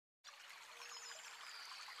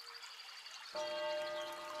This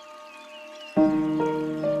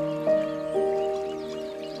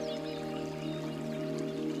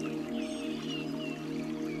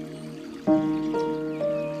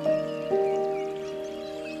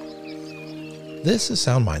is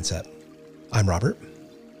Sound Mindset. I'm Robert,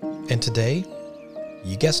 and today,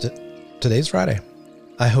 you guessed it, today's Friday.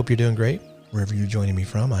 I hope you're doing great wherever you're joining me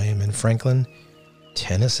from. I am in Franklin,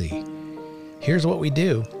 Tennessee. Here's what we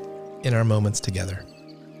do in our moments together.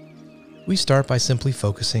 We start by simply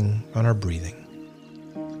focusing on our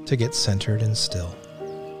breathing to get centered and still.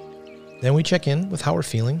 Then we check in with how we're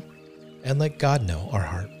feeling and let God know our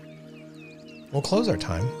heart. We'll close our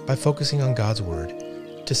time by focusing on God's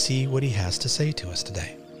Word to see what He has to say to us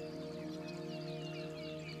today.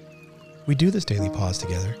 We do this daily pause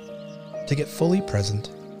together to get fully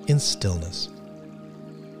present in stillness,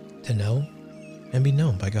 to know and be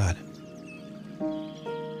known by God.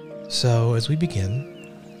 So as we begin,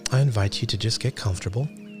 I invite you to just get comfortable,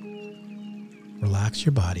 relax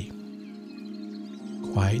your body,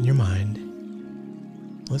 quieten your mind.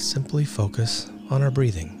 Let's simply focus on our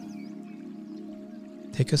breathing.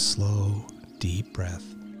 Take a slow, deep breath,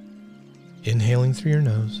 inhaling through your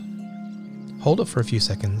nose. Hold it for a few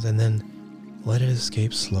seconds and then let it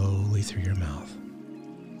escape slowly through your mouth.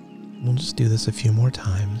 We'll just do this a few more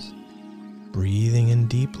times, breathing in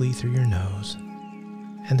deeply through your nose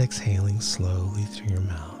and exhaling slowly through your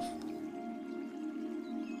mouth.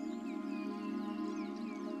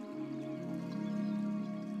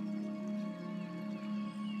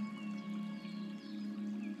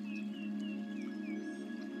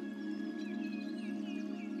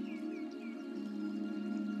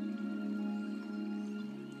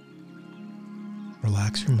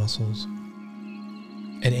 Relax your muscles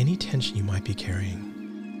and any tension you might be carrying.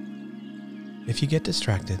 If you get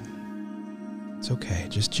distracted, it's okay.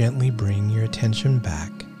 Just gently bring your attention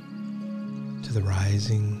back to the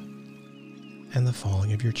rising and the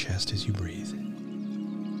falling of your chest as you breathe.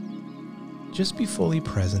 Just be fully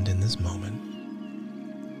present in this moment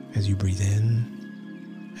as you breathe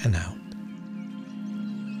in and out.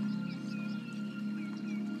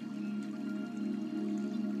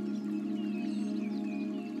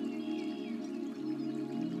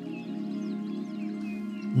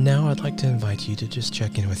 Now I'd like to invite you to just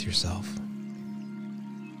check in with yourself.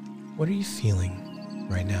 What are you feeling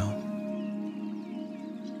right now?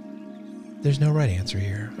 There's no right answer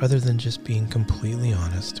here other than just being completely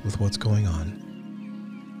honest with what's going on.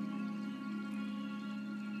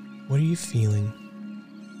 What are you feeling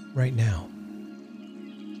right now?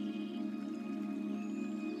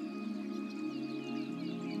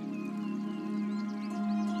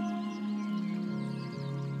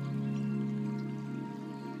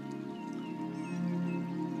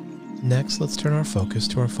 Next, let's turn our focus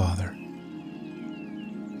to our Father.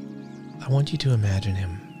 I want you to imagine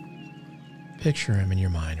Him. Picture Him in your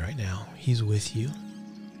mind right now. He's with you.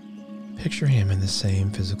 Picture Him in the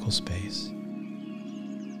same physical space.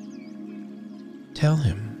 Tell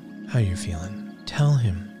Him how you're feeling. Tell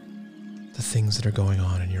Him the things that are going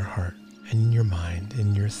on in your heart and in your mind and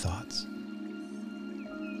in your thoughts.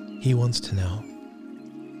 He wants to know.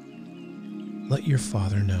 Let your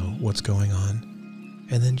Father know what's going on.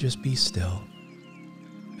 And then just be still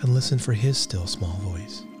and listen for His still small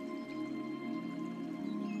voice.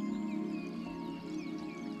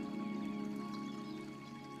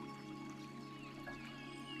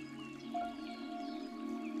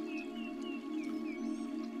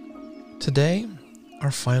 Today,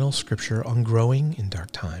 our final scripture on growing in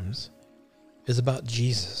dark times is about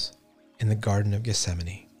Jesus in the Garden of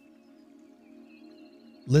Gethsemane.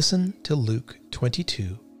 Listen to Luke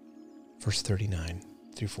 22, verse 39.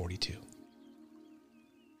 Through 42.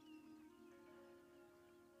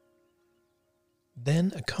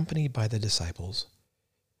 Then, accompanied by the disciples,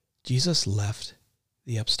 Jesus left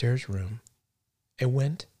the upstairs room and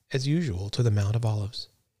went, as usual, to the Mount of Olives.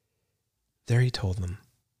 There He told them,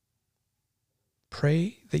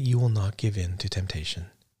 "Pray that you will not give in to temptation."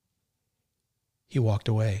 He walked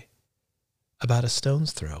away, about a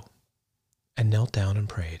stone's throw, and knelt down and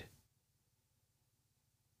prayed,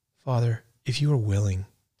 "Father, if you are willing,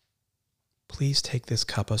 please take this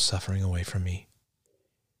cup of suffering away from me.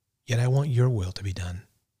 Yet I want your will to be done,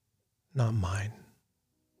 not mine."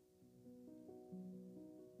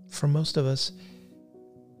 For most of us,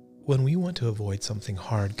 when we want to avoid something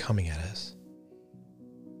hard coming at us,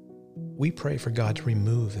 we pray for God to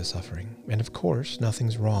remove the suffering. And of course,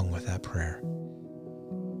 nothing's wrong with that prayer.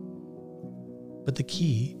 But the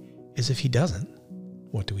key is if He doesn't,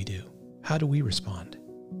 what do we do? How do we respond?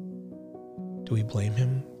 Do we blame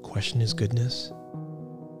Him, question His goodness,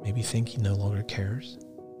 maybe think He no longer cares?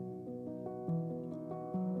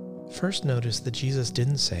 first notice that Jesus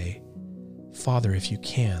didn't say, "Father, if you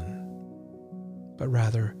can," but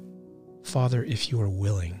rather, "Father, if you are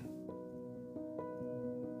willing."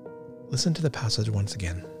 Listen to the passage once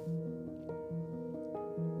again.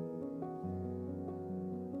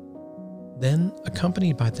 Then,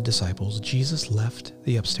 accompanied by the disciples, Jesus left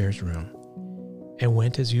the upstairs room and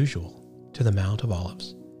went as usual to the Mount of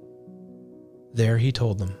Olives. There he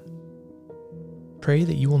told them, "Pray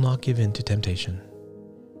that you will not give in to temptation."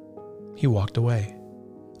 He walked away,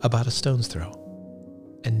 about a stone's throw,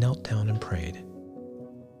 and knelt down and prayed,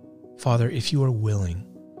 "Father, if you are willing,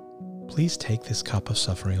 please take this cup of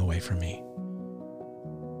suffering away from me.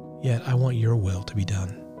 Yet I want your will to be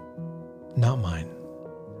done, not mine."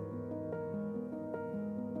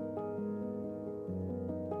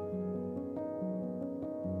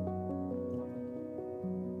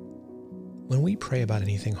 When we pray about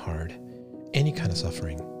anything hard, any kind of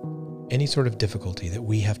suffering, any sort of difficulty that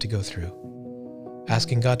we have to go through,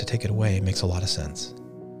 asking God to take it away makes a lot of sense.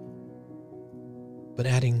 But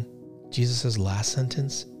adding Jesus' last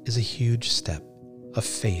sentence is a huge step of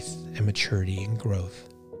faith and maturity and growth.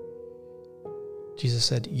 Jesus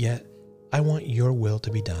said, "Yet I want your will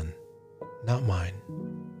to be done, not mine."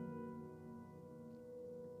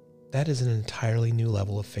 That is an entirely new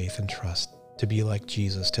level of faith and trust to be like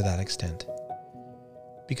Jesus to that extent.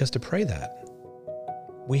 Because to pray that,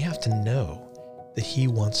 we have to know that he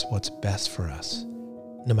wants what's best for us,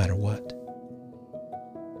 no matter what.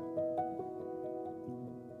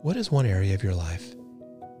 What is one area of your life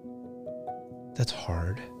that's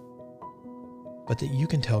hard, but that you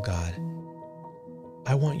can tell God,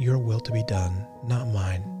 "I want your will to be done, not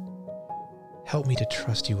mine. Help me to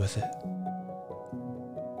trust you with it."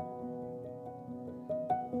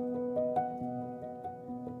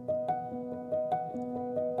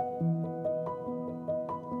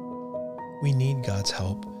 We need God's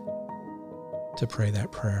help to pray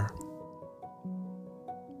that prayer.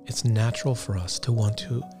 It's natural for us to want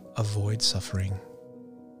to avoid suffering,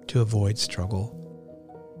 to avoid struggle.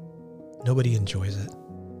 Nobody enjoys it.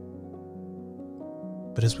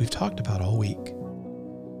 But as we've talked about all week,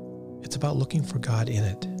 it's about looking for God in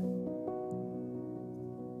it.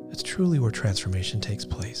 It's truly where transformation takes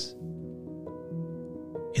place.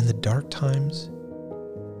 In the dark times,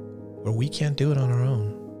 where we can't do it on our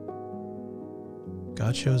own,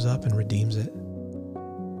 God shows up and redeems it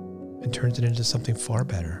and turns it into something far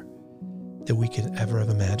better than we could ever have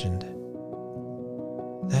imagined.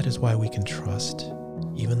 That is why we can trust,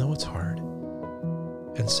 even though it's hard,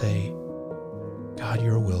 and say, "God,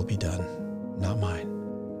 your will be done, not mine."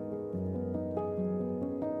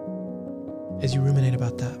 As you ruminate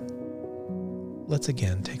about that, let's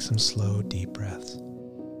again take some slow, deep breaths.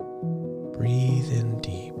 Breathe in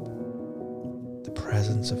deep, the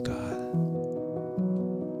presence of God.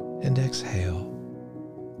 And exhale,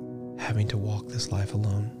 having to walk this life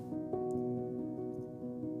alone.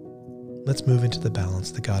 Let's move into the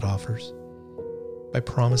balance that God offers by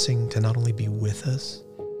promising to not only be with us,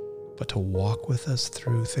 but to walk with us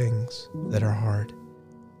through things that are hard.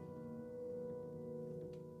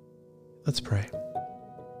 Let's pray.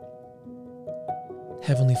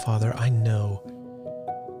 Heavenly Father, I know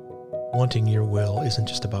wanting your will isn't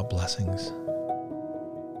just about blessings.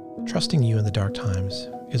 Trusting you in the dark times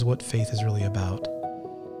is what faith is really about.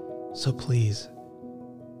 So please,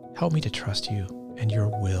 help me to trust you and your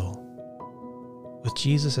will, with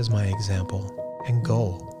Jesus as my example and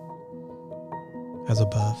goal. As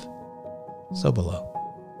above, so below.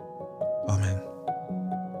 Amen.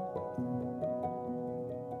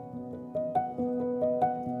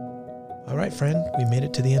 All right, friend, we made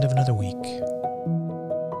it to the end of another week.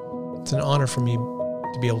 It's an honor for me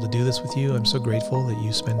to be able to do this with you. I'm so grateful that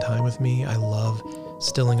you spend time with me. I love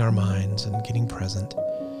stilling our minds and getting present.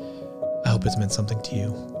 I hope it's meant something to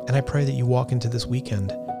you. And I pray that you walk into this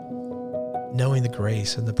weekend knowing the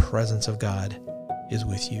grace and the presence of God is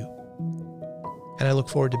with you. And I look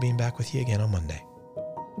forward to being back with you again on Monday.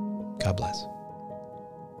 God bless.